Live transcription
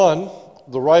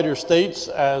The writer states,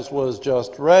 as was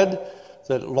just read,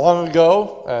 that long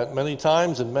ago, at many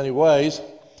times, in many ways,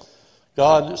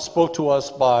 God spoke to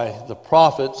us by the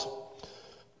prophets,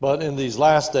 but in these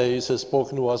last days has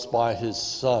spoken to us by his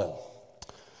Son.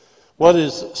 What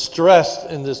is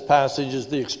stressed in this passage is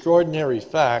the extraordinary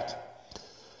fact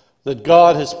that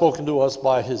God has spoken to us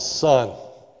by his Son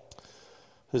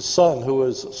who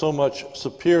is so much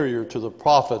superior to the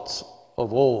prophets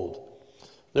of old.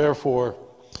 Therefore,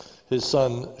 his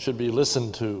Son should be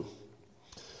listened to.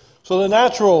 So the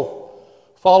natural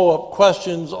follow-up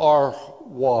questions are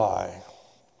why?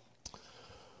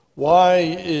 Why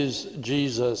is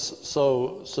Jesus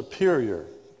so superior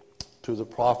to the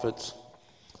prophets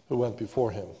who went before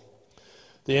him?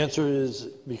 The answer is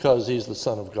because he's the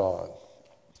Son of God.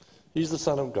 He's the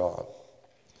Son of God.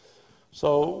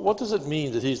 So what does it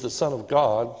mean that he's the Son of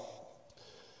God?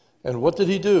 And what did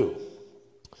he do?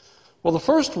 Well, the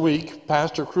first week,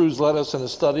 Pastor Cruz led us in a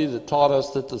study that taught us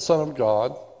that the Son of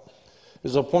God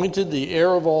is appointed the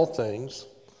heir of all things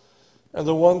and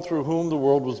the one through whom the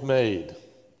world was made.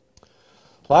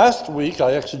 Last week,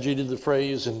 I exegeted the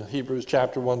phrase in Hebrews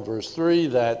chapter 1, verse 3,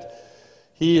 that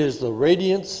he is the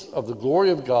radiance of the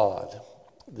glory of God,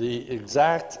 the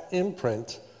exact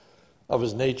imprint of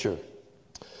his nature.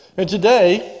 And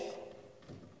today,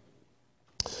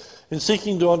 in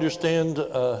seeking to understand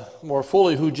more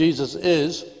fully who Jesus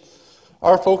is,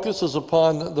 our focus is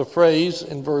upon the phrase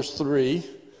in verse 3,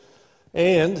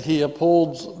 and he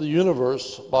upholds the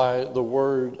universe by the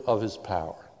word of his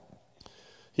power.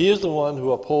 He is the one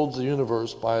who upholds the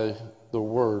universe by the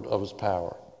word of his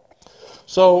power.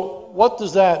 So what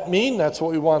does that mean? That's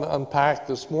what we want to unpack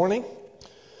this morning.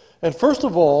 And first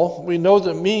of all, we know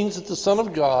that it means that the Son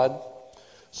of God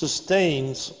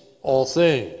sustains all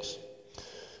things.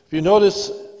 If you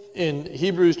notice in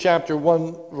Hebrews chapter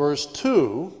 1, verse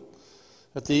 2,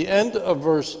 at the end of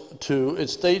verse 2, it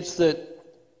states that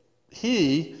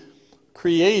he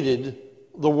created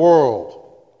the world.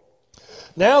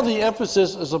 Now the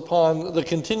emphasis is upon the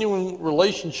continuing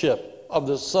relationship of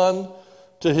the Son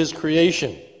to his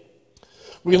creation.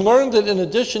 We learned that in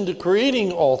addition to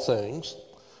creating all things,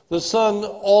 the Son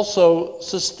also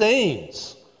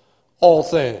sustains all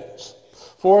things.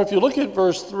 For if you look at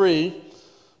verse 3,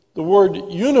 the word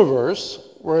universe,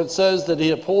 where it says that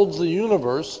he upholds the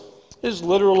universe, is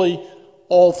literally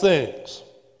all things.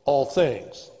 All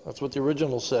things. That's what the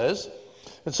original says.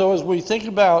 And so as we think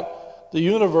about the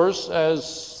universe,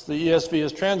 as the ESV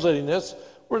is translating this,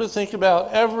 we're to think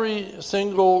about every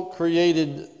single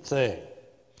created thing.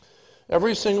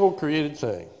 Every single created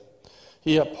thing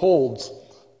he upholds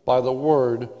by the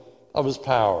word of his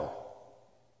power.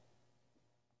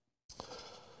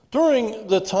 During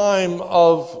the time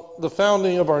of the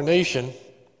founding of our nation,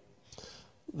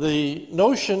 the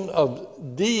notion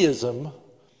of deism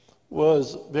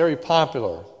was very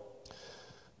popular.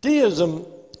 Deism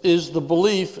is the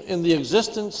belief in the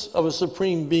existence of a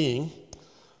supreme being,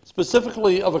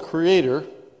 specifically of a creator,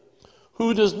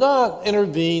 who does not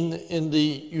intervene in the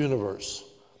universe.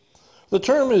 The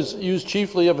term is used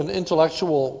chiefly of an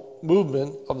intellectual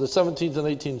movement of the 17th and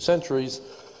 18th centuries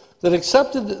that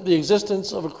accepted the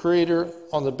existence of a creator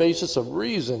on the basis of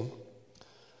reason,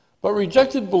 but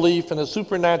rejected belief in a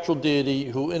supernatural deity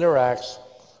who interacts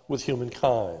with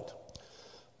humankind.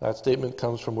 That statement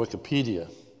comes from Wikipedia.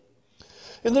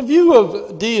 In the view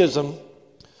of deism,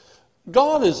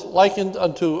 God is likened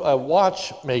unto a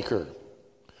watchmaker,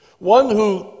 one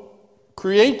who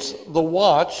creates the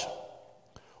watch,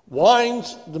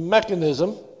 winds the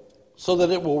mechanism so that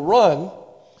it will run,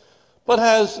 but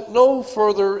has no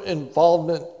further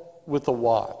involvement with the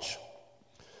watch.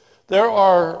 There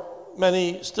are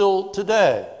many still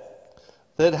today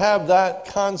that have that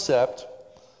concept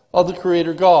of the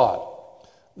Creator God,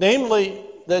 namely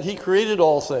that he created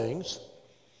all things,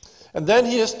 and then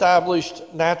he established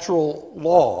natural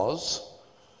laws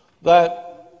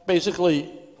that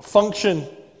basically function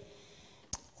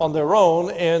on their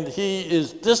own, and he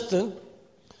is distant,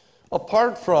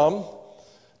 apart from,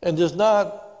 and does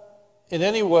not in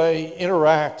any way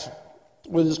interact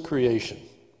with his creation.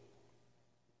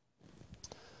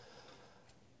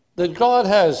 That God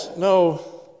has no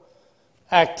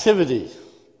activity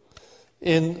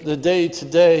in the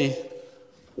day-to-day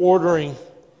ordering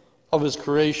of his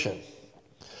creation.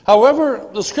 However,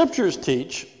 the scriptures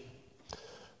teach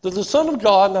that the Son of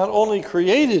God not only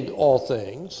created all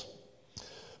things,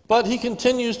 but he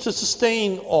continues to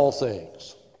sustain all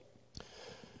things.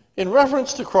 In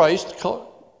reference to Christ,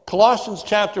 Colossians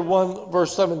chapter 1,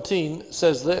 verse 17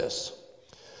 says this,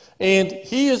 "And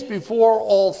he is before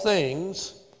all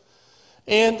things,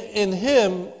 and in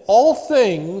him all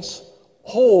things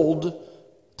hold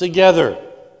together.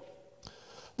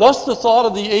 Thus, the thought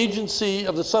of the agency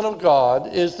of the Son of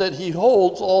God is that he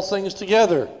holds all things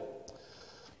together.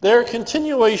 Their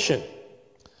continuation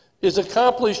is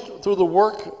accomplished through the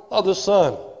work of the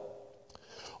Son.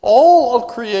 All of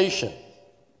creation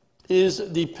is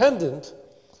dependent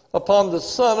upon the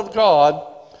Son of God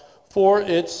for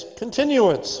its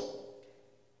continuance.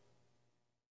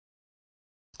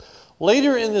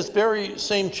 Later in this very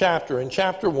same chapter, in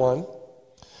chapter 1,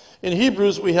 in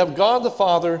Hebrews, we have God the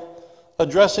Father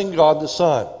addressing God the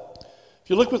Son. If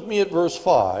you look with me at verse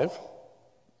 5,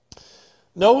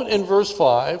 note in verse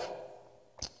 5,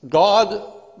 God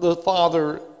the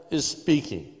Father is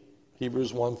speaking.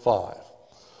 Hebrews 1:5.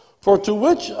 For to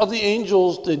which of the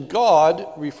angels did God,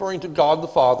 referring to God the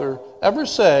Father, ever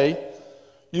say,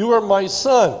 "You are my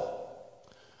Son,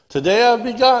 today I have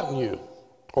begotten you"?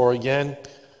 Or again,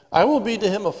 "I will be to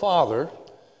him a father,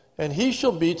 and he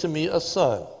shall be to me a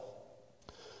son"?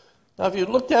 Now if you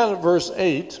look down at verse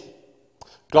 8,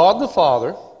 God the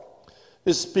Father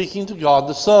is speaking to God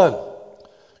the Son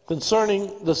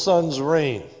concerning the Son's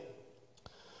reign.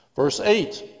 Verse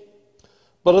 8,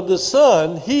 but of the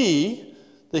Son,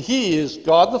 the He is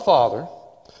God the Father,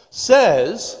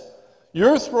 says,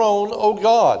 "Your throne, O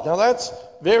God." Now that's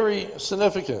very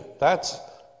significant. That's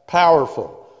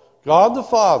powerful. God the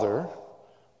Father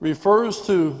refers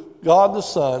to God the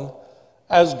Son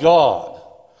as God.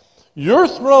 Your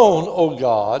throne, O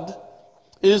God,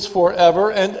 is forever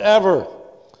and ever.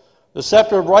 The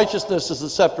scepter of righteousness is the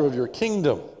scepter of your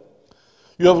kingdom.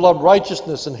 You have loved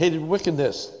righteousness and hated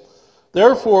wickedness.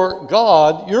 Therefore,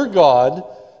 God, your God,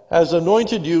 has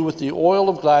anointed you with the oil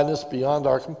of gladness beyond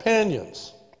our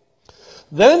companions.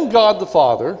 Then God the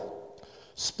Father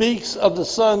speaks of the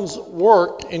Son's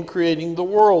work in creating the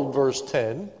world, verse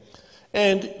 10.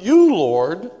 And you,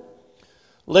 Lord,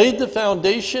 laid the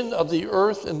foundation of the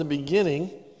earth in the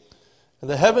beginning, and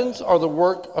the heavens are the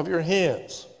work of your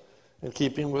hands, in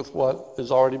keeping with what has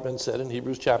already been said in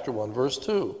Hebrews chapter 1, verse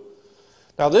 2.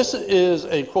 Now this is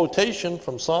a quotation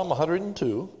from Psalm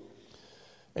 102,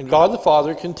 and God the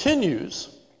Father continues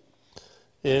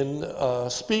in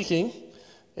speaking,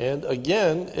 and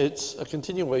again it's a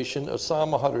continuation of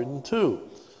Psalm 102,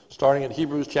 starting at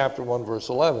Hebrews chapter 1, verse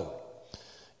 11.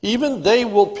 Even they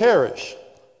will perish,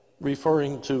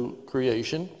 referring to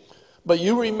creation, but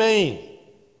you remain.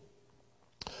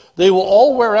 They will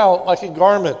all wear out like a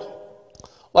garment.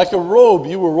 Like a robe,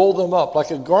 you will roll them up.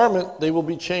 Like a garment, they will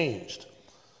be changed.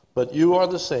 But you are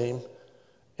the same,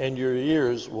 and your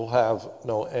years will have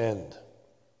no end.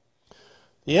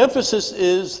 The emphasis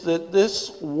is that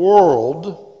this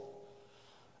world,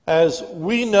 as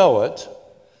we know it,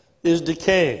 is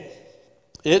decaying.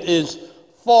 It is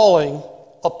falling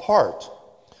apart.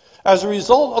 As a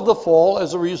result of the fall,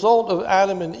 as a result of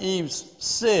Adam and Eve's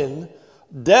sin,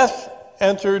 death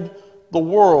entered the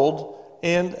world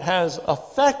and has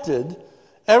affected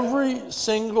every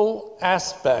single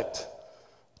aspect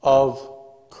of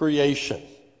creation.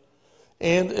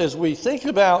 And as we think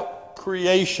about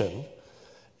creation,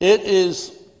 it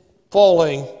is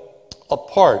falling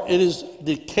apart. It is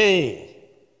decaying.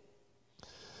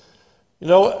 You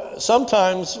know,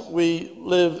 sometimes we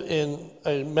live in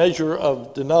a measure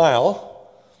of denial,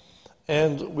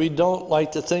 and we don't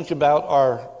like to think about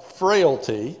our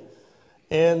frailty,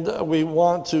 and we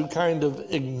want to kind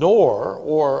of ignore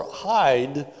or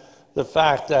hide the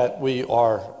fact that we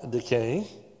are decaying.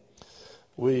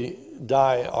 We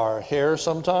dye our hair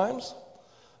sometimes.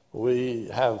 We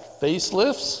have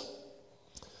facelifts.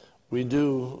 We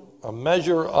do a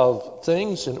measure of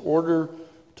things in order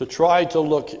to try to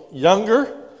look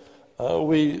younger.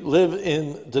 We live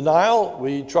in denial.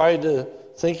 We try to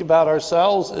think about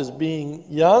ourselves as being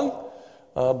young.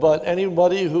 But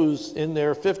anybody who's in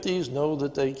their 50s know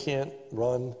that they can't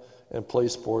run and play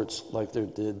sports like they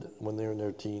did when they were in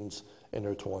their teens and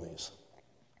their 20s.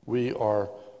 We are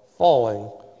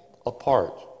falling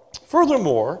apart.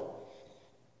 Furthermore,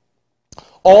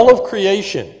 all of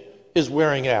creation is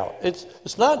wearing out.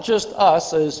 It's not just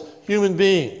us as human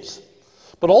beings,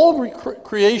 but all of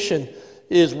creation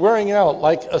is wearing out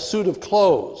like a suit of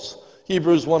clothes.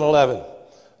 Hebrews 1:11.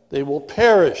 They will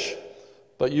perish,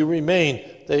 but you remain.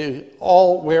 They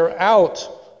all wear out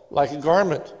like a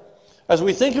garment. As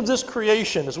we think of this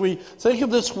creation, as we think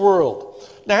of this world,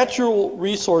 natural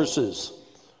resources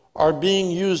are being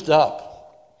used up.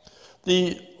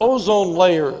 The ozone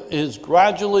layer is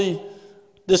gradually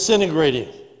disintegrating.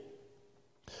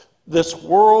 This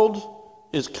world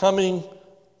is coming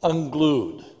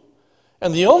unglued.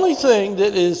 And the only thing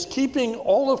that is keeping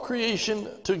all of creation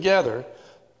together,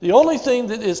 the only thing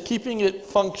that is keeping it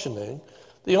functioning,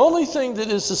 The only thing that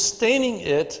is sustaining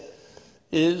it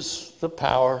is the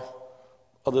power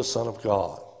of the Son of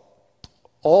God.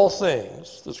 All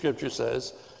things, the Scripture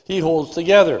says, he holds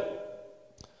together.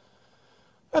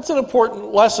 That's an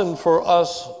important lesson for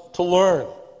us to learn.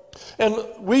 And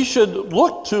we should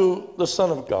look to the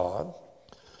Son of God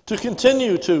to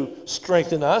continue to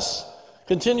strengthen us,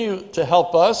 continue to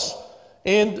help us,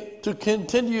 and to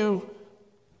continue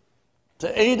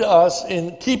to aid us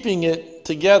in keeping it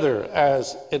together,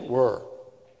 as it were.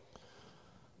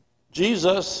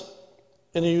 Jesus,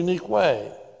 in a unique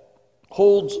way,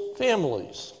 holds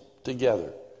families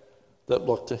together that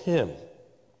look to him.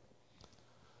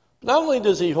 Not only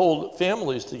does he hold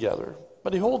families together,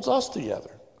 but he holds us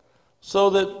together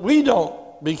so that we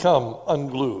don't become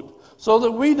unglued, so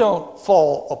that we don't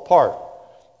fall apart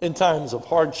in times of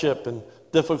hardship and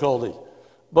difficulty.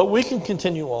 But we can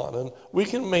continue on and we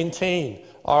can maintain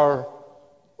our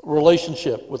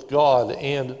relationship with God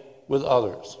and with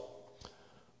others.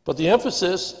 But the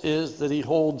emphasis is that he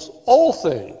holds all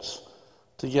things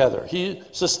together. He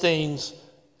sustains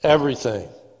everything.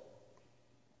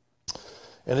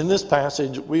 And in this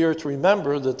passage, we are to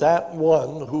remember that that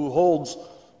one who holds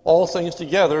all things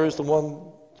together is the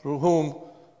one through whom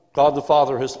God the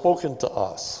Father has spoken to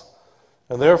us.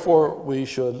 And therefore, we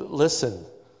should listen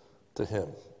to him.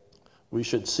 We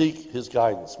should seek his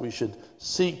guidance. We should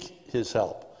seek his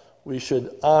help. We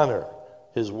should honor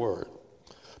his word.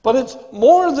 But it's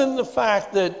more than the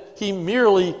fact that he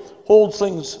merely holds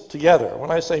things together.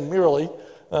 When I say merely,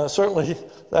 certainly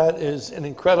that is an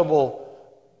incredible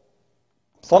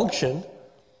function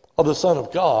of the Son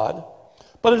of God.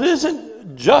 But it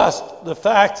isn't just the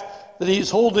fact that he's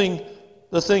holding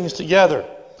the things together.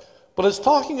 But it's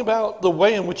talking about the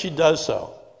way in which he does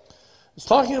so. It's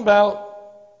talking about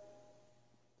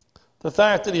the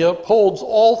fact that he upholds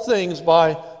all things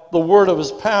by the word of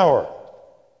his power.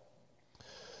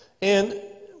 And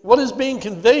what is being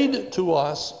conveyed to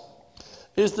us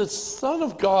is that the Son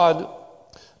of God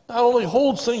not only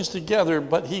holds things together,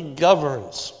 but he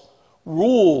governs,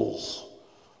 rules,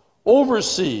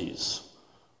 oversees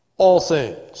all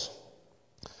things.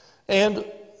 And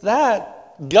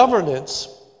that governance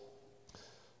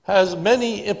has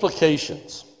many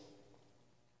implications.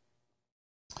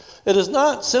 It is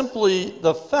not simply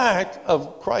the fact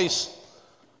of Christ's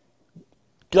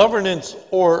governance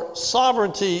or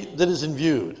sovereignty that is in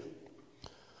view,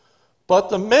 but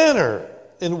the manner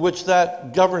in which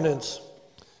that governance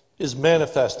is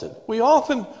manifested. We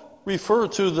often refer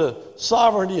to the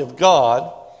sovereignty of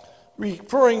God,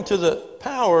 referring to the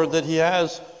power that he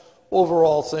has over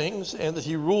all things and that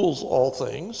he rules all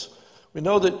things. We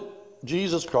know that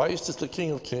Jesus Christ is the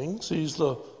King of Kings. He's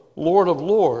the Lord of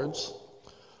Lords.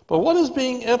 But what is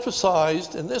being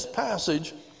emphasized in this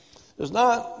passage is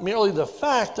not merely the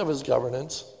fact of his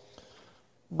governance,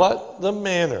 but the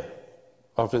manner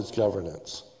of his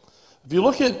governance. If you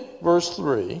look at verse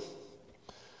 3,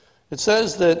 it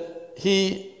says that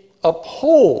he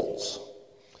upholds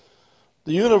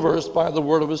the universe by the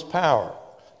word of his power.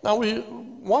 Now we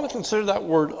want to consider that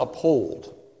word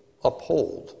uphold.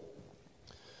 Uphold.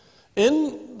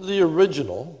 In the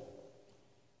original,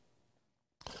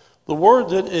 the word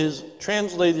that is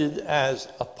translated as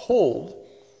uphold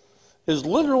is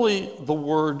literally the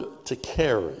word to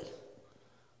carry.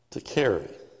 To carry.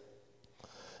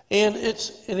 And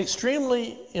it's an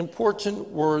extremely important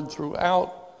word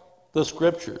throughout the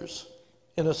scriptures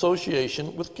in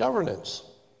association with governance.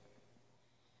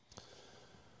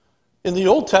 In the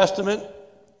Old Testament,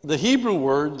 the Hebrew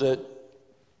word that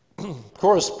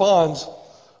corresponds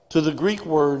to the Greek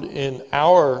word in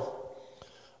our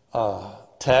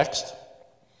text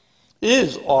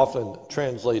is often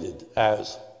translated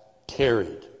as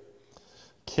carried.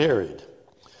 Carried.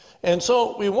 And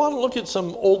so we want to look at some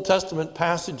Old Testament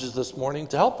passages this morning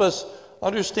to help us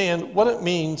understand what it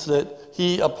means that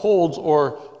he upholds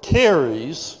or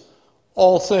carries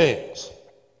all things.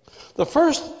 The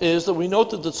first is that we note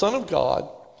that the Son of God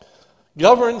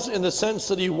governs in the sense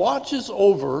that he watches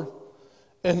over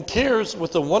and cares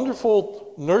with a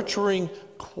wonderful nurturing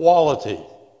quality.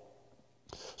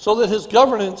 So that his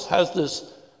governance has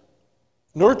this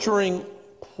nurturing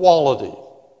quality.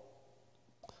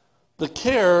 The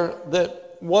care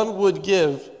that one would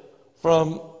give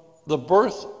from the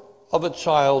birth of a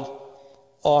child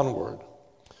onward.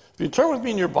 If you turn with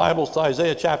me in your Bibles to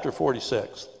Isaiah chapter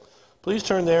 46, please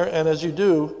turn there, and as you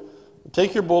do,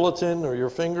 take your bulletin or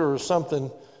your finger or something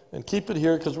and keep it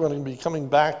here because we're going to be coming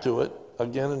back to it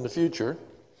again in the future.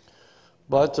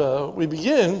 But we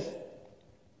begin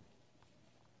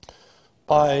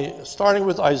by starting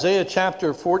with Isaiah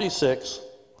chapter 46,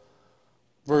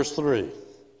 verse 3.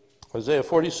 Isaiah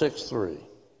 46:3.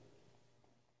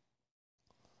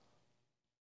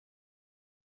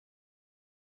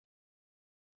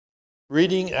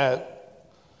 Reading at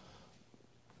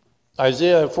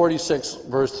Isaiah 46,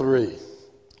 verse 3.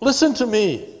 Listen to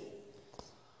me,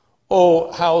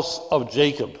 O house of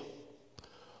Jacob,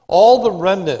 all the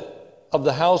remnant of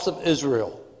the house of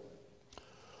Israel,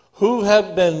 who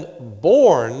have been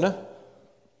born,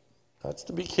 that's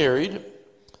to be carried,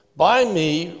 by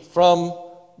me from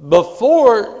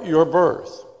before your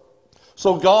birth.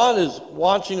 So God is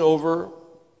watching over,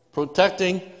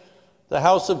 protecting the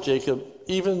house of Jacob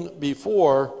even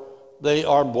before they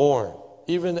are born,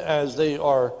 even as they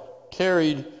are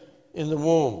carried in the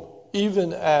womb,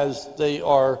 even as they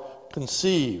are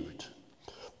conceived.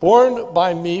 Born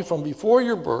by me from before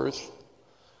your birth,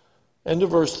 end of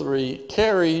verse 3,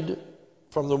 carried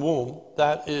from the womb,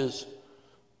 that is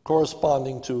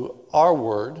corresponding to our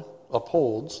word,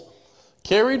 upholds,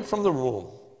 carried from the womb.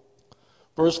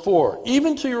 Verse 4,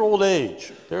 even to your old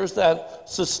age, there's that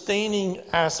sustaining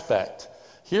aspect.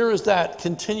 Here is that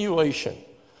continuation.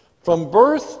 From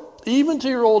birth even to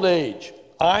your old age,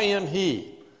 I am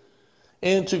he.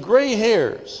 And to gray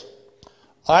hairs,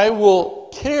 I will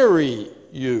carry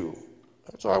you.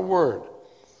 That's our word.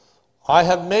 I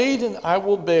have made and I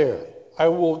will bear. I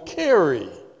will carry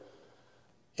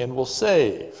and will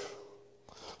save.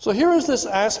 So here is this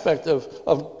aspect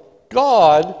of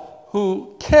God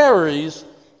who carries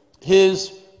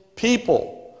his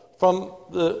people from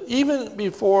even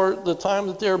before the time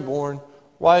that they're born,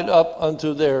 right up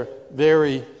unto their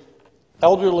very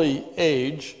elderly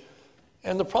age.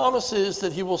 And the promise is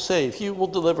that he will save, he will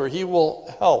deliver, he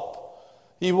will help,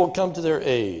 he will come to their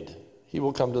aid. He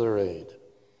will come to their aid.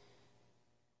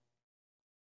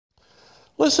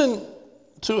 Listen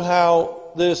to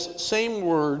how this same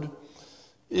word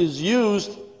is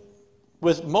used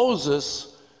with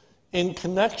Moses in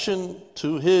connection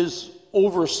to his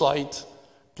oversight,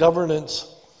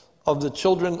 governance of the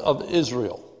children of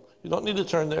Israel. You don't need to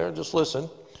turn there, just listen.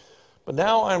 But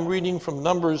now I'm reading from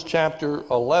Numbers chapter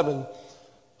 11,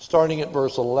 starting at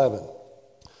verse 11.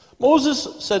 Moses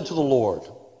said to the Lord,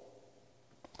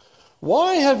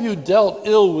 "Why have you dealt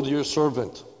ill with your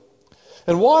servant?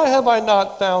 And why have I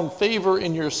not found favor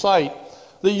in your sight,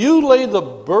 that you lay the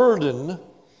burden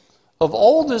of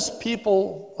all this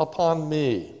people upon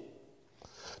me?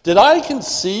 Did I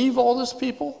conceive all this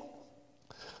people?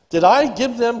 Did I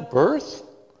give them birth,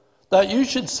 that you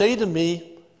should say to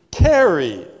me,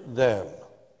 carry them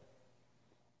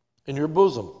in your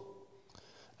bosom,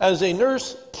 as a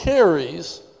nurse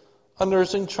carries a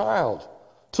nursing child,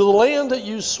 to the land that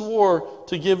you swore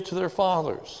to give to their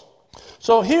fathers?"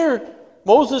 So here,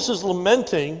 Moses is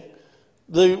lamenting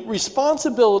the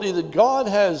responsibility that God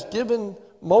has given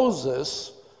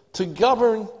Moses to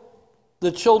govern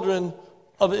the children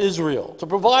of Israel, to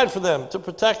provide for them, to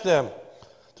protect them,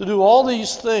 to do all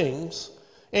these things.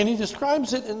 And he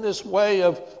describes it in this way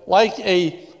of like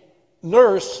a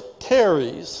nurse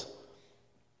carries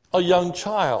a young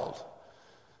child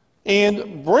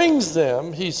and brings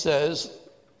them, he says,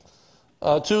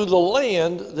 to the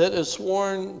land that is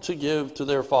sworn to give to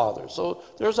their fathers. So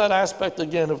there's that aspect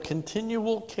again of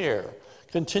continual care,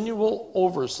 continual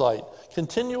oversight,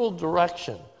 continual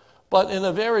direction, but in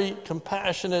a very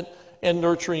compassionate and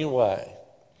nurturing way.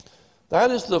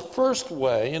 That is the first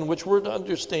way in which we're to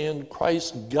understand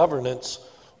Christ's governance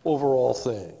over all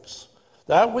things.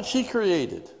 That which he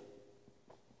created,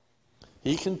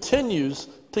 he continues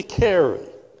to carry.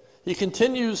 He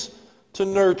continues to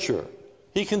nurture.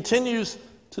 He continues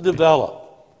to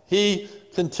develop. He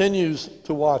continues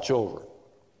to watch over.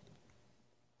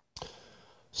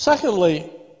 Secondly,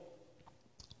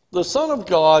 the Son of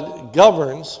God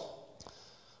governs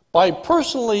by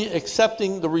personally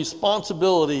accepting the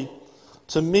responsibility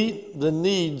to meet the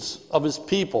needs of his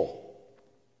people.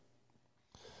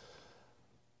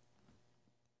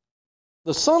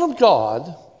 The Son of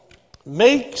God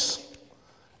makes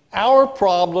our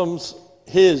problems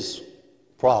his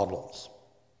problems.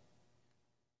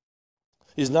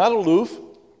 He's not aloof.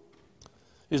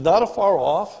 He's not afar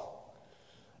off.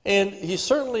 And he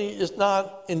certainly is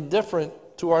not indifferent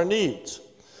to our needs.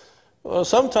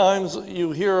 Sometimes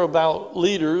you hear about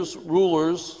leaders,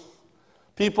 rulers,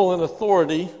 people in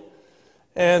authority,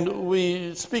 and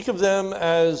we speak of them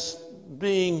as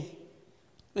being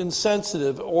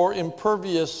insensitive or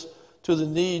impervious to the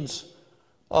needs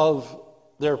of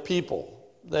their people.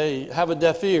 They have a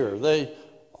deaf ear. They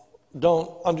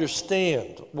don't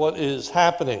understand what is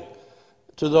happening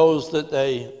to those that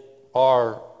they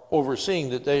are overseeing,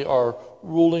 that they are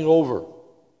ruling over.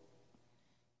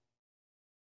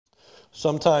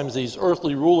 Sometimes these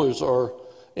earthly rulers are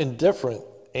indifferent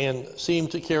and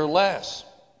seemed to care less.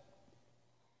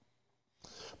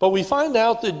 But we find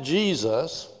out that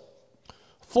Jesus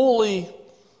fully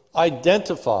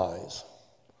identifies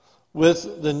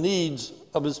with the needs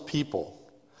of his people.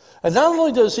 And not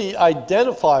only does he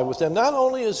identify with them, not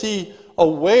only is he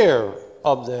aware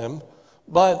of them,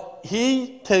 but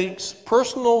he takes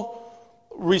personal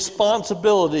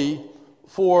responsibility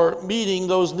for meeting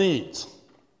those needs.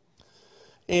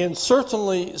 And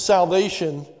certainly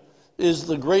salvation is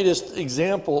the greatest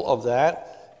example of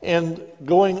that. And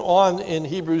going on in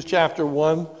Hebrews chapter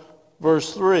 1,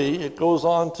 verse 3, it goes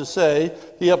on to say,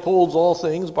 he upholds all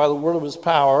things by the word of his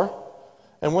power.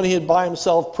 And when he had by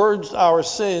himself purged our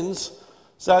sins,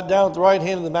 sat down at the right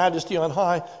hand of the majesty on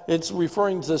high. It's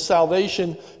referring to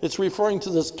salvation. It's referring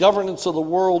to this governance of the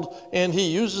world. And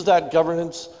he uses that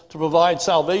governance to provide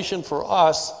salvation for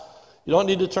us. You don't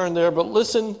need to turn there, but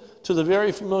listen to the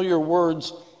very familiar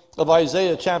words of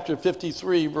Isaiah chapter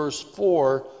 53, verse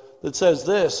 4, that says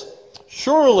this,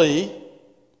 surely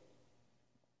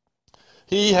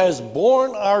he has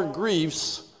borne our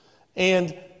griefs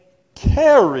and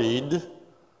carried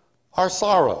our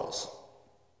sorrows.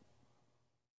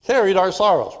 Carried our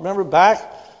sorrows. Remember back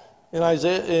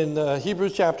in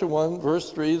Hebrews chapter 1,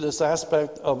 verse 3, this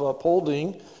aspect of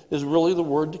upholding is really the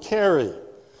word to carry.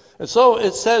 And so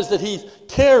it says that he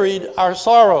carried our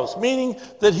sorrows, meaning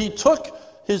that he took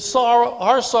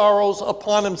our sorrows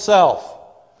upon himself.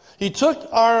 He took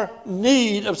our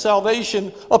need of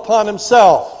salvation upon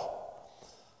himself.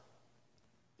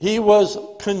 He was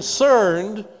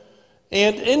concerned,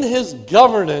 and in his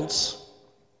governance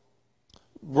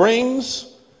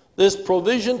brings this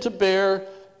provision to bear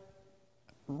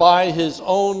by his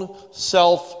own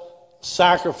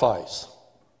self-sacrifice.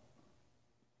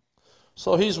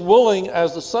 So he's willing,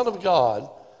 as the Son of God,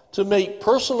 to make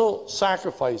personal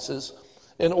sacrifices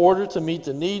in order to meet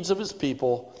the needs of his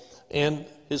people and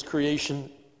his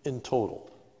creation in total.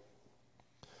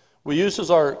 We use as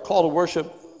our call to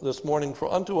worship this morning,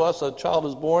 for unto us a child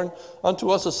is born, unto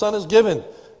us a son is given.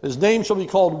 His name shall be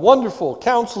called Wonderful,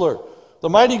 Counselor, the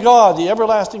Mighty God, the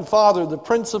Everlasting Father, the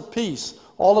Prince of Peace,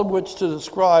 all of which to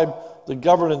describe the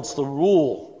governance, the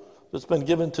rule that's been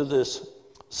given to this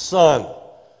Son.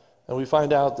 And we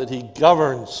find out that he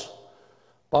governs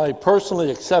by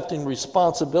personally accepting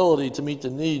responsibility to meet the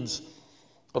needs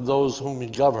of those whom he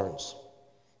governs.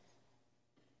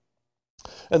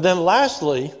 And then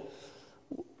lastly,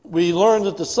 we learn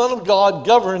that the Son of God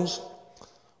governs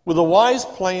with a wise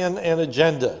plan and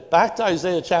agenda. Back to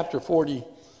Isaiah chapter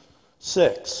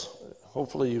 46.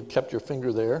 Hopefully you kept your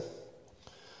finger there.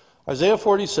 Isaiah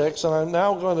 46, and I'm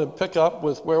now going to pick up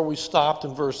with where we stopped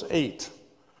in verse 8.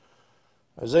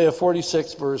 Isaiah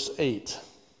 46, verse 8.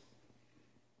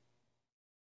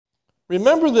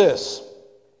 Remember this.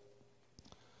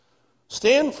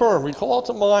 Stand firm. Recall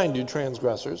to mind, you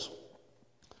transgressors.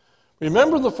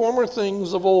 Remember the former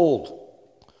things of old.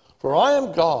 For I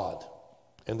am God,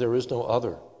 and there is no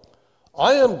other.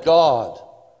 I am God.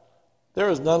 There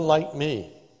is none like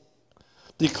me.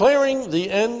 Declaring the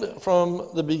end from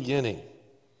the beginning.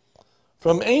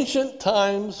 From ancient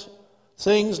times,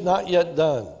 things not yet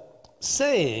done.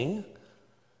 Saying,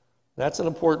 that's an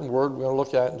important word we're going to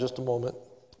look at in just a moment.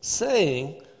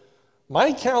 Saying,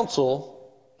 my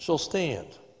counsel shall stand,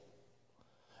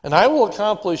 and I will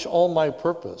accomplish all my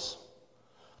purpose.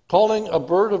 Calling a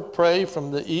bird of prey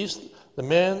from the east, the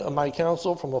man of my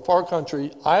counsel from a far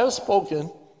country, I have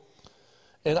spoken,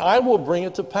 and I will bring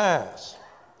it to pass.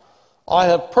 I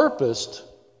have purposed,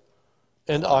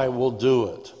 and I will do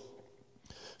it.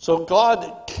 So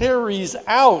God carries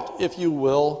out, if you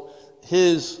will,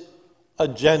 his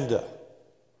agenda.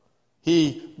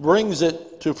 He brings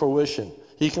it to fruition.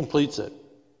 He completes it.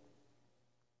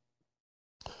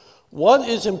 What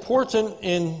is important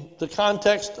in the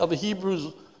context of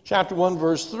Hebrews chapter 1,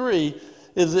 verse 3,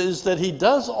 is that he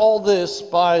does all this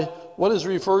by what is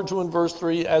referred to in verse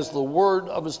 3 as the word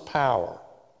of his power.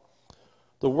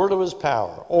 The word of his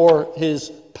power, or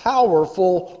his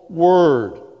powerful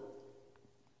word.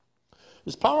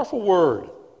 His powerful word.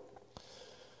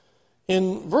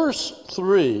 In verse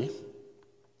 3,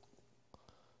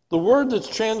 the word that's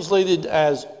translated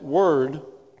as word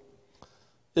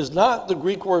is not the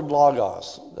Greek word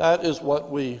logos. That is what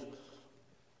we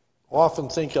often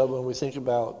think of when we think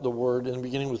about the word. In the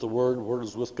beginning was the word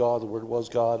is with God, the word was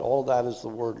God. All that is the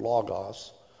word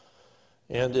logos.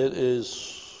 And it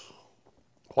is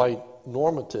quite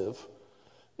normative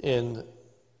in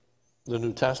the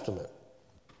New Testament.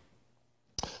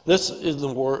 This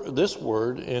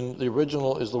word in the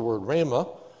original is the word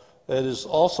rhema. It is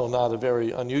also not a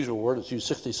very unusual word. It's used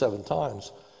 67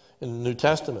 times in the New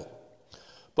Testament.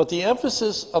 But the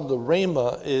emphasis of the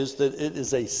rhema is that it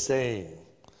is a saying.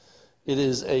 It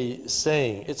is a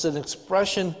saying. It's an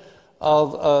expression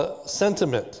of a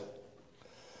sentiment.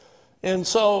 And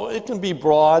so it can be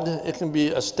broad, it can be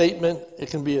a statement, it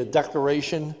can be a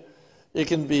declaration, it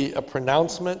can be a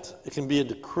pronouncement, it can be a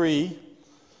decree,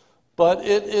 but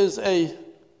it is a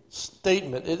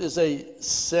statement, it is a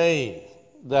saying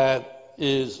that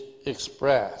is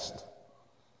expressed.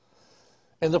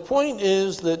 And the point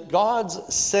is that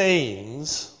God's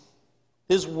sayings,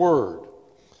 His word,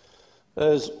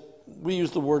 as we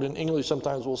use the word in English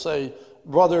sometimes, we'll say,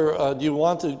 brother, do you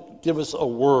want to give us a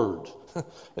word?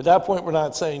 At that point, we're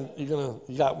not saying you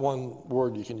got one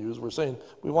word you can use. We're saying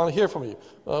we want to hear from you.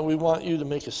 We want you to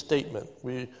make a statement.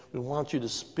 We want you to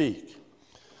speak.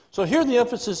 So here the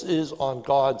emphasis is on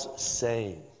God's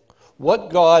saying, what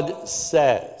God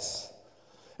says.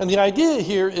 And the idea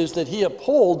here is that He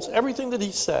upholds everything that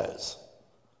He says.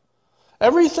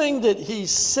 Everything that He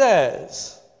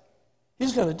says,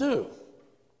 He's going to do.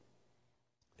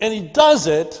 And He does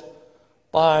it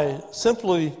by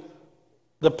simply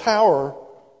the power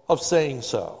of saying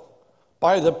so,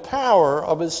 by the power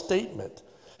of His statement.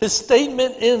 His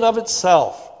statement in and of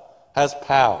itself has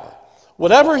power.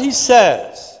 Whatever He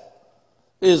says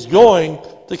is going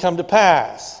to come to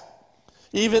pass,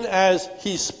 even as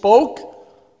He spoke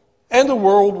and the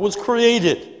world was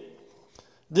created.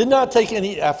 Did not take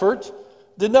any effort,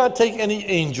 did not take any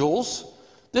angels,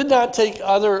 did not take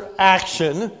other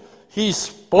action. He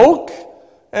spoke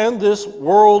and this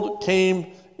world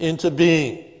came into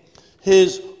being.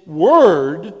 His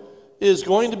word is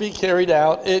going to be carried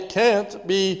out. It can't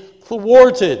be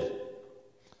thwarted.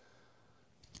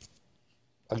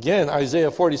 Again,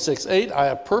 Isaiah 46:8, I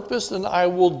have purposed and I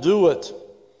will do it.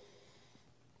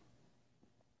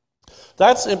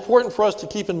 That's important for us to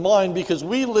keep in mind because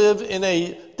we live in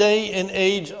a day and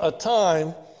age, a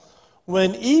time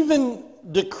when even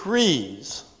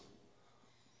decrees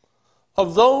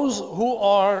of those who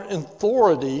are in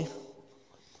authority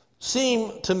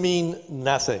seem to mean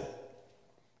nothing,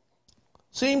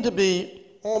 seem to be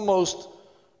almost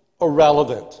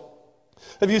irrelevant.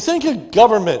 If you think of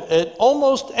government at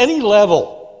almost any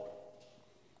level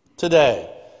today,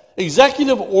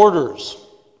 executive orders,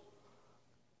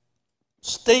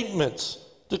 statements,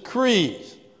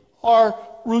 decrees are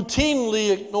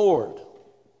routinely ignored.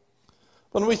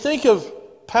 When we think of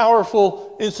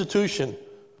powerful institution,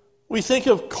 we think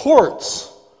of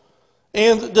courts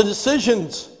and the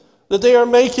decisions that they are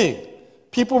making.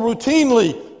 People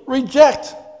routinely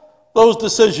reject those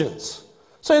decisions,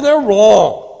 say they're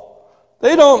wrong.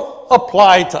 They don't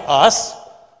apply to us.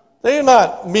 They are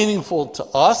not meaningful to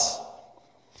us.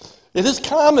 It is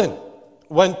common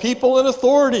when people in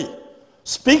authority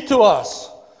speak to us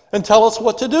and tell us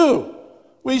what to do.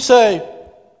 We say,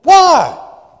 why?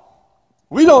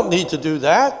 We don't need to do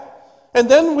that. And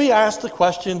then we ask the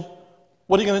question,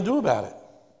 what are you going to do about it?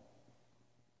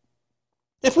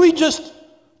 If we just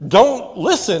don't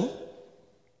listen,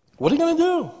 what are you going to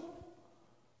do?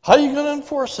 How are you going to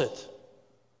enforce it?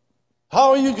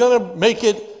 How are you going to make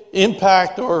it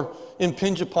impact or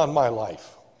impinge upon my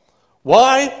life?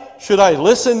 Why should I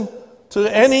listen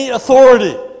to any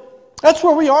authority? That's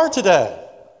where we are today.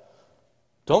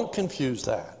 Don't confuse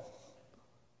that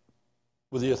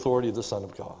with the authority of the Son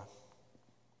of God.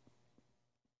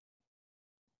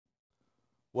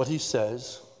 What He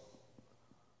says,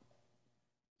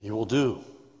 He will do.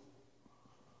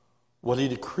 What He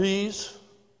decrees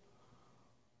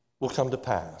will come to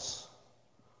pass.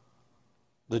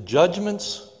 The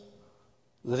judgments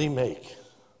that He makes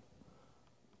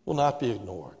will not be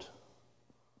ignored.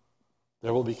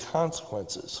 There will be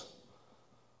consequences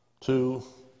to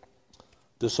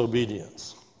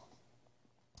disobedience.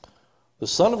 The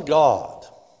Son of God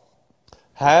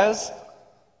has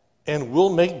and will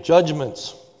make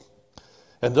judgments,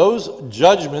 and those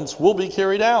judgments will be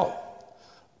carried out.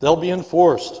 They'll be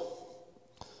enforced.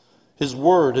 His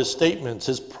word, His statements,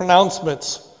 His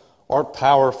pronouncements are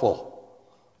powerful.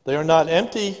 They are not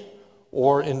empty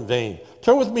or in vain.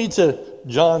 Turn with me to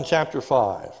John chapter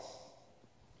 5.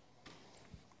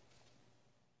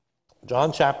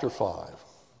 John chapter 5.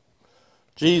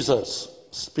 Jesus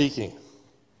speaking.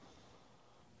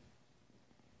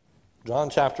 John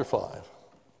chapter 5.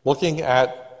 Looking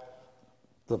at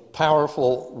the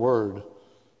powerful word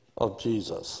of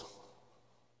Jesus.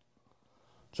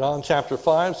 John chapter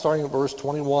 5, starting at verse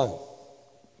 21.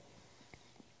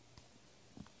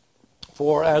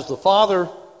 For as the Father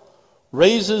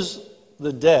raises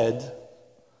the dead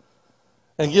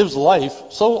and gives life,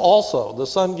 so also the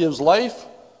Son gives life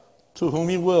to whom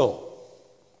He will.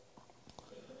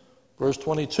 Verse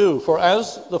 22, for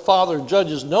as the Father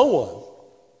judges no one,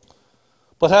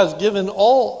 but has given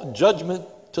all judgment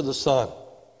to the Son.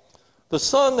 The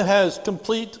Son has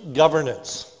complete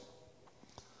governance.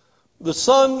 The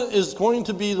Son is going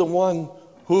to be the one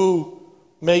who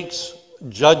makes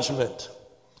judgment,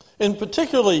 and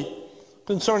particularly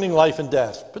concerning life and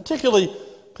death, particularly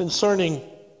concerning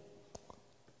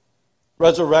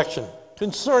resurrection,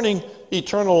 concerning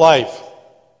eternal life.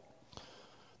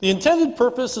 The intended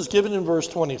purpose is given in verse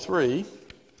 23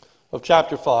 of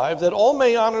chapter 5, that all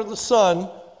may honor the Son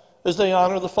as they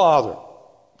honor the Father.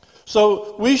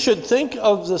 So we should think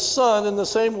of the Son in the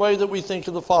same way that we think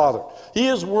of the Father. He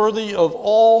is worthy of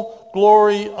all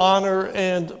glory, honor,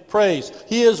 and praise.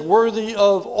 He is worthy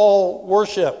of all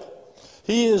worship.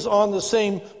 He is on the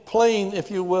same plane, if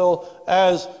you will,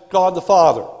 as God the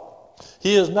Father.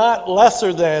 He is not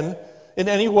lesser than in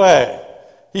any way.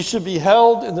 He should be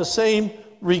held in the same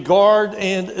regard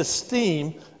and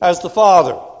esteem as the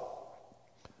Father.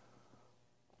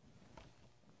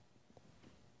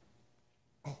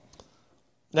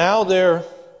 Now there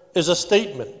is a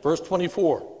statement, verse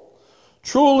 24.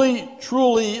 Truly,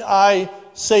 truly, I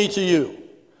say to you,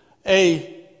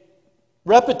 a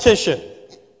repetition,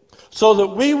 so that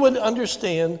we would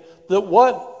understand that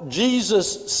what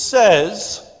Jesus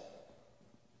says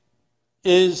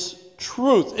is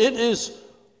truth. It is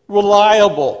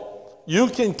reliable. You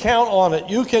can count on it.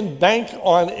 You can bank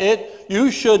on it. You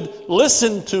should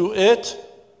listen to it.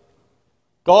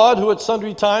 God, who at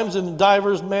sundry times and in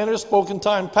divers manners spoke in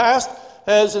time past,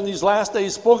 has in these last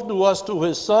days spoken to us through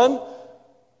his Son.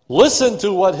 Listen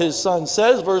to what his Son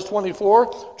says, verse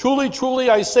 24. Truly, truly,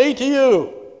 I say to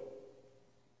you,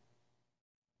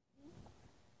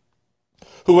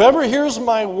 whoever hears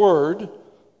my word,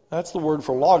 that's the word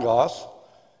for logos,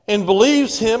 and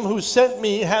believes him who sent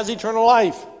me has eternal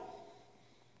life.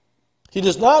 He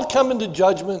does not come into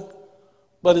judgment,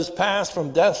 but is passed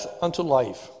from death unto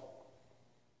life.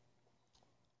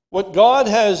 What God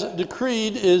has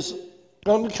decreed is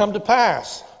going to come to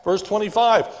pass. Verse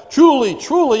 25, truly,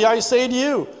 truly, I say to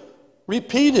you,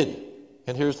 repeated.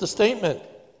 And here's the statement.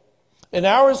 An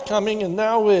hour is coming, and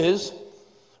now is,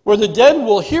 where the dead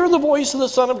will hear the voice of the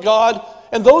Son of God,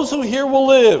 and those who hear will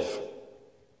live.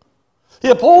 He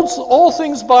upholds all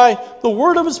things by the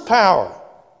word of his power.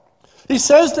 He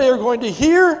says they are going to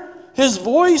hear his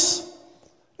voice,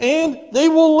 and they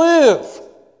will live.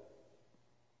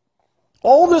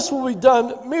 All this will be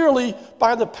done merely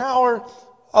by the power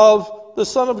of the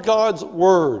Son of God's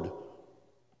word.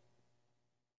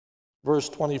 Verse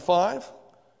 25,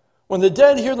 when the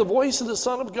dead hear the voice of the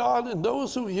Son of God, and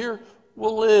those who hear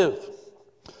will live.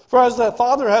 For as the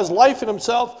Father has life in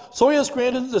himself, so he has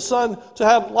granted the Son to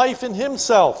have life in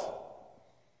himself.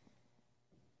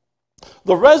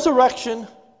 The resurrection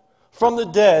from the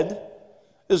dead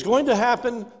is going to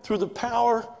happen through the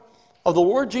power of the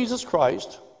Lord Jesus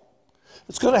Christ.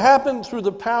 It's going to happen through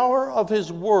the power of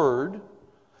his word.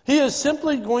 He is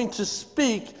simply going to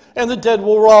speak, and the dead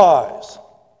will rise.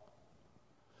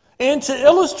 And to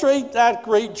illustrate that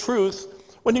great truth,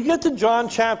 when you get to John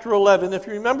chapter 11, if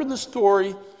you remember the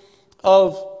story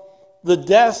of the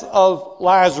death of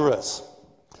Lazarus.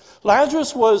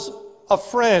 Lazarus was a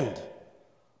friend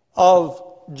of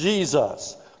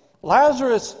Jesus.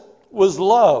 Lazarus was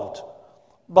loved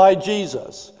by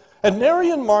Jesus. And Mary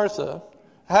and Martha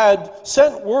had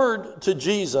sent word to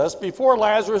Jesus before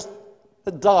Lazarus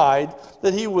had died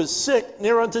that he was sick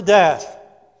near unto death.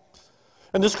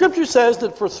 And the scripture says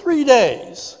that for 3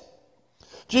 days,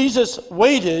 Jesus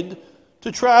waited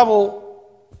to travel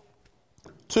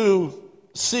to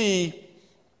see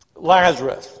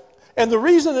Lazarus. And the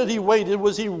reason that he waited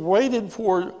was he waited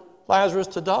for Lazarus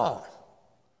to die.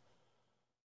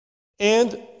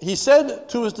 And he said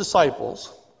to his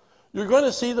disciples, you're going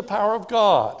to see the power of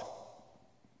God.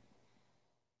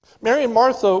 Mary and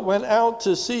Martha went out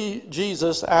to see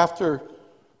Jesus after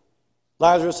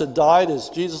Lazarus had died, as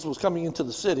Jesus was coming into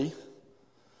the city.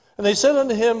 And they said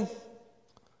unto him,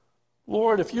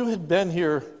 Lord, if you had been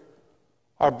here,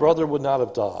 our brother would not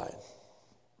have died.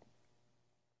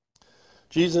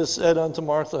 Jesus said unto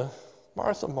Martha,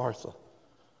 Martha, Martha.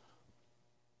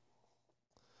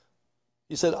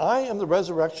 He said, I am the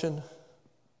resurrection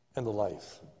and the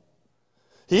life.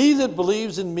 He that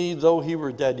believes in me, though he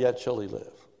were dead, yet shall he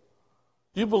live.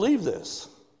 Do you believe this?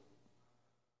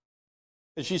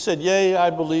 And she said, yea, I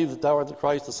believe that thou art the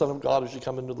Christ, the Son of God, who should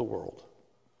come into the world.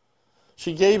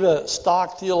 She gave a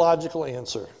stock theological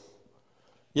answer.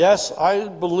 Yes, I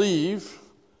believe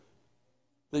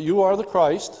that you are the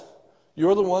Christ.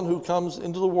 You're the one who comes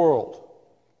into the world.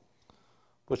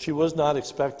 But she was not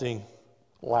expecting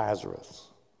Lazarus.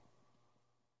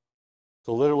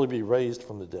 to literally be raised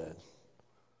from the dead.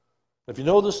 If you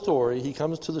know the story, he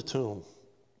comes to the tomb.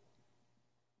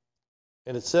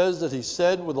 And it says that he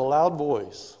said with a loud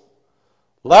voice,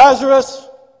 "Lazarus,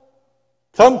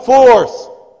 come forth!"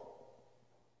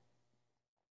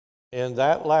 And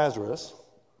that Lazarus,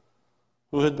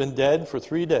 who had been dead for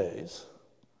 3 days,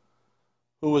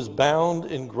 who was bound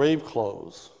in grave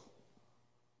clothes,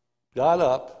 got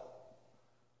up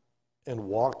and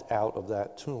walked out of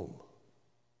that tomb.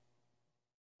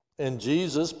 And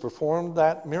Jesus performed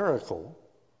that miracle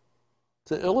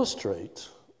to illustrate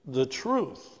the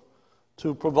truth,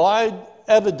 to provide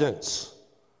evidence,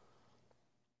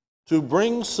 to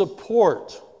bring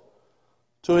support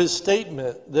to his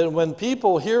statement that when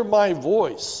people hear my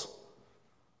voice,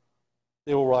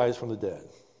 they will rise from the dead.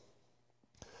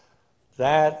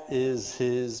 That is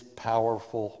his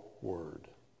powerful word.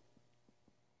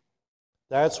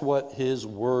 That's what his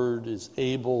word is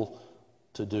able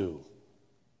to do.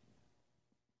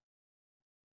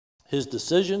 His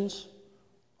decisions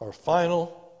are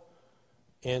final,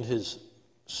 and his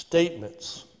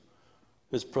statements,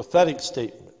 his prophetic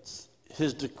statements,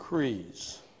 his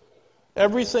decrees,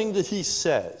 everything that he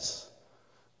says,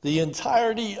 the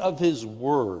entirety of his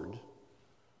word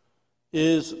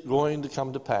is going to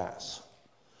come to pass.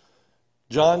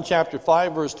 John chapter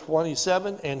 5, verse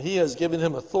 27, and he has given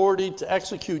him authority to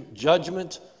execute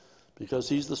judgment because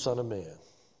he's the Son of Man.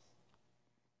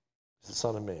 He's the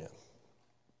Son of Man.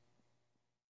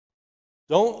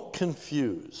 Don't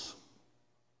confuse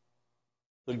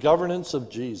the governance of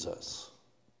Jesus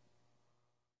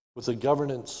with the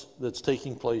governance that's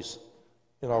taking place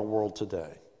in our world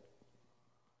today.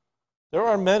 There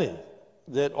are many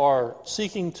that are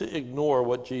seeking to ignore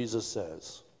what Jesus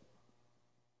says.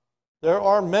 There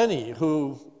are many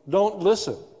who don't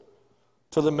listen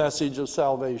to the message of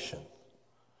salvation.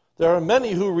 There are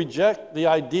many who reject the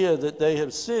idea that they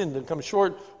have sinned and come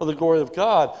short of the glory of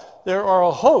God. There are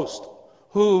a host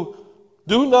who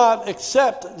do not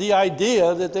accept the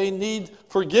idea that they need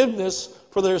forgiveness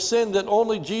for their sin that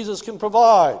only Jesus can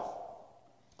provide.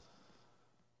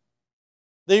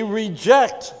 They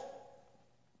reject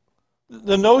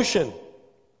the notion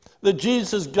that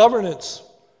Jesus' governance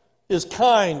is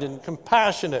kind and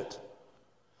compassionate.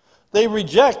 They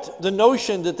reject the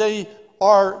notion that they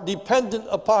are dependent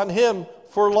upon him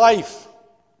for life,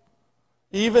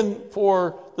 even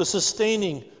for the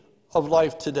sustaining of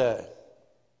life today.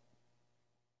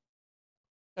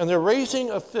 And they're raising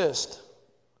a fist,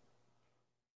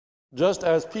 just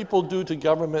as people do to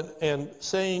government, and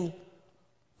saying,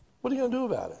 what are you going to do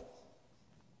about it?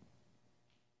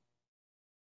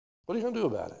 What are you going to do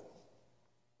about it?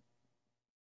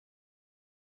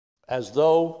 As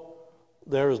though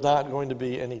there is not going to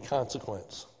be any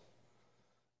consequence.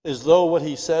 As though what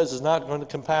he says is not going to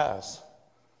come pass.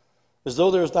 As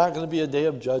though there is not going to be a day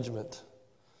of judgment.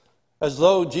 As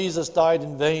though Jesus died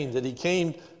in vain, that he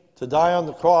came to die on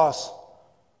the cross,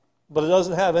 but it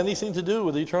doesn't have anything to do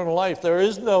with eternal life. There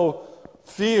is no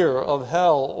fear of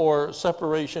hell or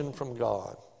separation from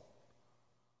God.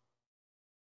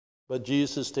 But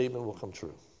Jesus' statement will come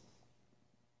true.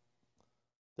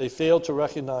 They fail to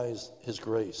recognize his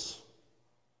grace,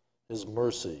 his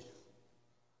mercy,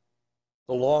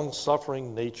 the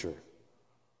long-suffering nature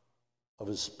of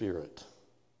his Spirit.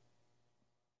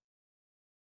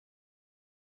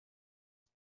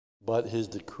 But his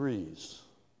decrees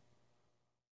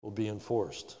will be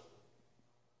enforced,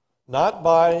 not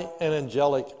by an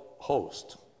angelic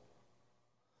host,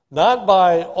 not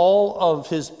by all of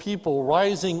his people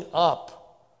rising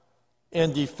up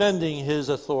and defending his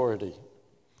authority,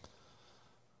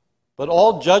 but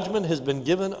all judgment has been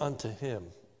given unto him.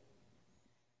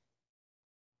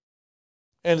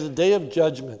 And at the day of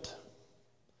judgment,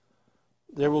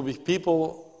 there will be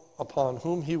people upon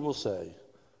whom he will say,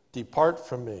 "Depart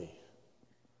from me,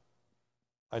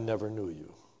 I never knew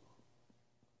you."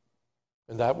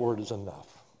 And that word is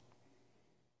enough.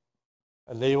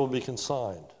 And they will be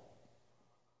consigned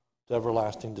to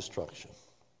everlasting destruction,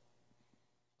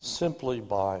 simply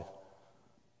by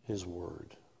his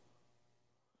word.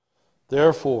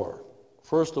 Therefore,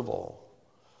 first of all,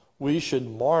 we should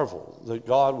marvel that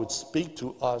God would speak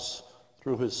to us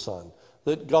through his Son,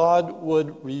 that God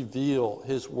would reveal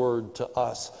his word to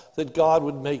us, that God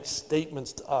would make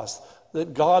statements to us,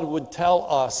 that God would tell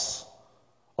us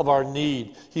of our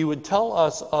need. He would tell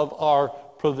us of our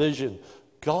provision.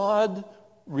 God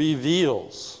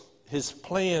reveals his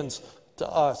plans to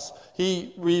us.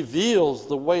 He reveals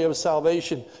the way of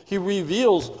salvation. He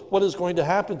reveals what is going to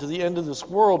happen to the end of this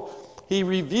world. He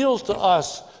reveals to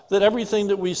us that everything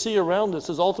that we see around us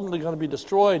is ultimately going to be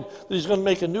destroyed, that he's going to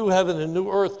make a new heaven and a new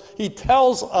earth. He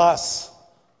tells us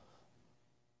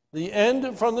the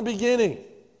end from the beginning.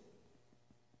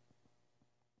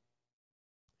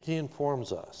 He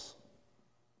informs us.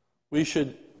 We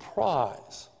should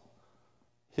prize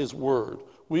his word.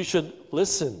 We should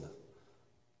listen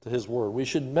to his word. We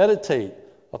should meditate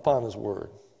upon his word.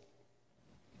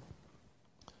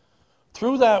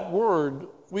 Through that word,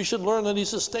 we should learn that he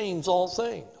sustains all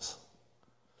things.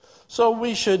 So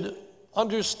we should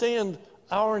understand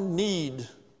our need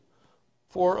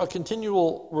for a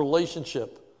continual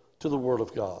relationship to the Word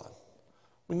of God.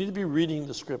 We need to be reading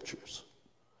the Scriptures.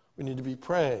 We need to be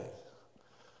praying.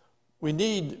 We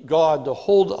need God to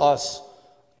hold us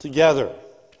together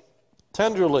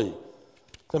tenderly,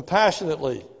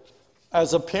 compassionately,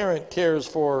 as a parent cares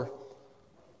for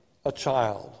a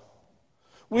child.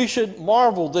 We should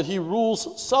marvel that he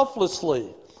rules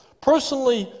selflessly,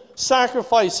 personally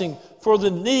sacrificing for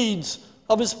the needs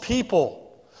of his people.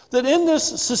 That in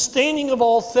this sustaining of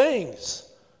all things,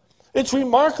 it's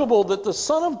remarkable that the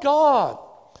Son of God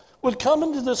would come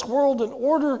into this world in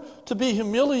order to be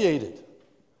humiliated,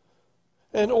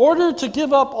 in order to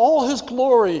give up all his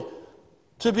glory,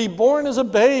 to be born as a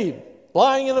babe,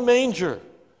 lying in a manger,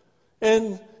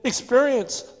 and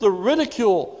experience the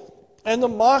ridicule and the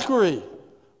mockery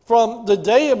from the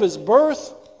day of his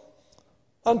birth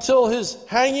until his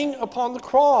hanging upon the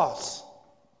cross.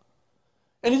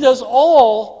 And he does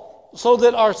all so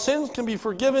that our sins can be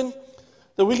forgiven,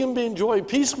 that we can enjoy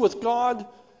peace with God,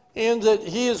 and that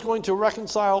he is going to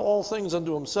reconcile all things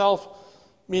unto himself,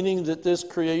 meaning that this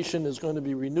creation is going to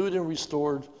be renewed and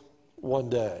restored one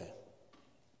day.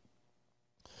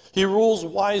 He rules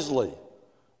wisely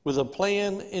with a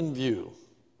plan in view,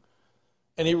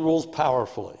 and he rules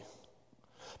powerfully.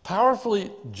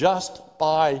 Powerfully just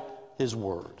by his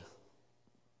word,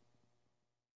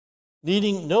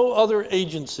 needing no other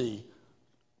agency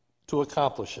to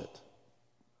accomplish it,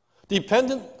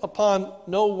 dependent upon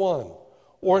no one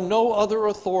or no other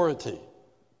authority,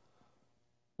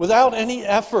 without any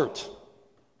effort,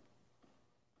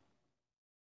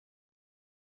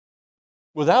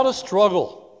 without a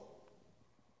struggle.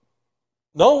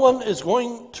 No one is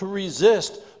going to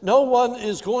resist. No one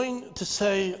is going to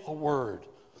say a word.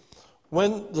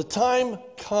 When the time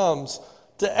comes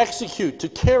to execute, to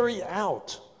carry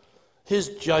out his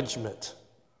judgment,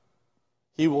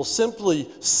 he will simply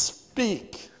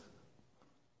speak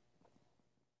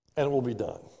and it will be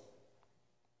done.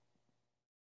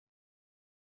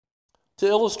 To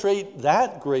illustrate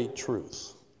that great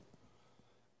truth,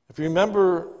 if you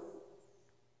remember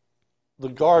the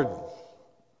garden,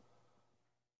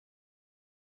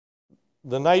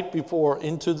 the night before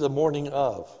into the morning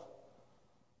of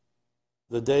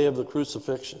the day of the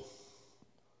crucifixion,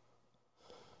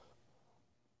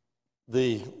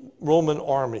 the Roman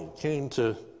army came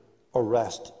to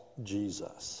arrest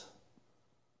Jesus.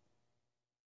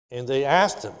 And they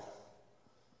asked him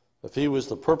if he was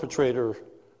the perpetrator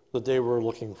that they were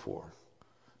looking for.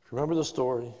 If you remember the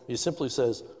story, he simply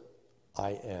says,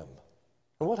 I am.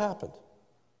 And what happened?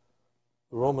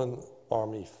 The Roman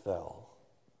army fell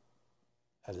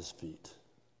at his feet.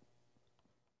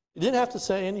 He didn't have to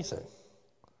say anything.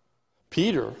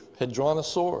 Peter had drawn a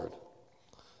sword.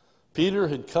 Peter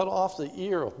had cut off the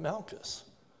ear of Malchus.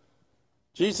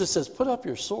 Jesus says, put up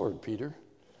your sword, Peter.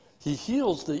 He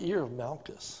heals the ear of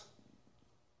Malchus.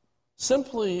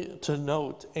 Simply to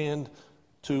note and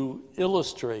to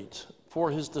illustrate for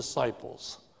his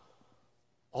disciples,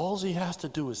 all he has to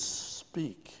do is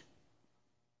speak,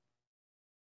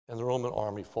 and the Roman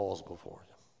army falls before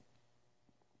him.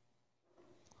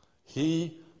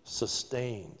 He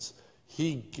sustains,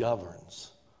 he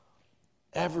governs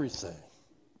everything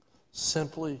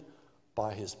simply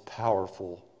by his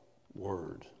powerful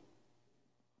word.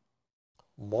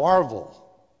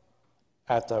 Marvel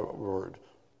at that word.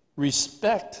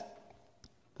 Respect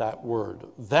that word.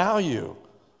 Value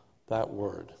that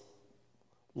word.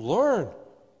 Learn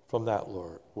from that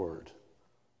word.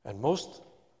 And most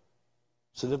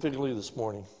significantly this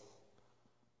morning,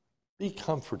 be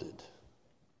comforted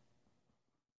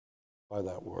by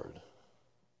that word.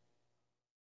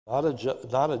 Not a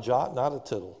jot, not a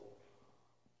tittle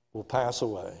will pass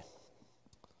away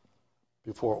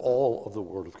before all of the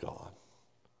Word of God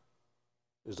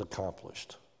is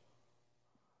accomplished.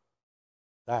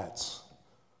 That's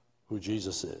who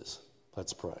Jesus is.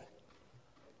 Let's pray.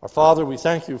 Our Father, we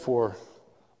thank you for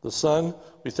the Son.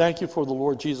 We thank you for the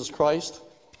Lord Jesus Christ,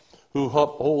 who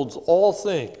upholds all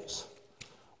things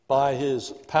by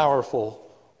his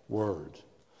powerful word.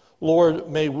 Lord,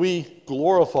 may we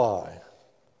glorify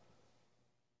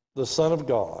the Son of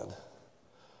God.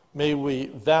 May we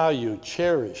value,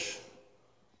 cherish,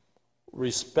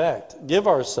 respect, give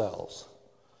ourselves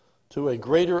to a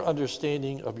greater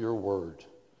understanding of your word.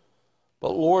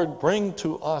 But Lord, bring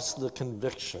to us the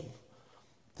conviction,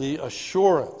 the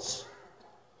assurance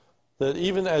that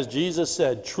even as Jesus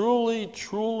said, truly,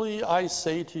 truly I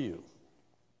say to you,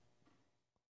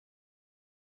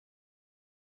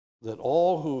 that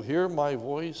all who hear my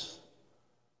voice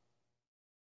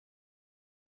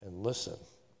and listen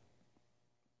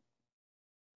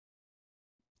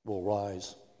will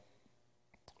rise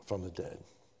from the dead.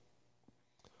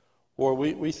 Lord,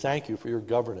 we thank you for your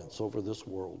governance over this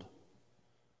world.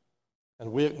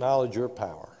 And we acknowledge your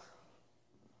power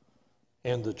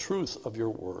and the truth of your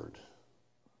word,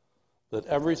 that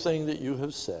everything that you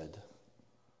have said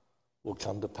will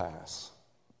come to pass.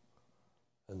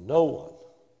 And no one,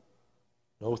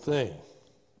 no thing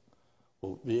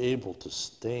will be able to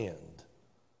stand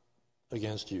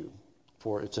against you.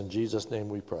 For it's in Jesus' name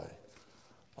we pray.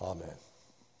 Amen.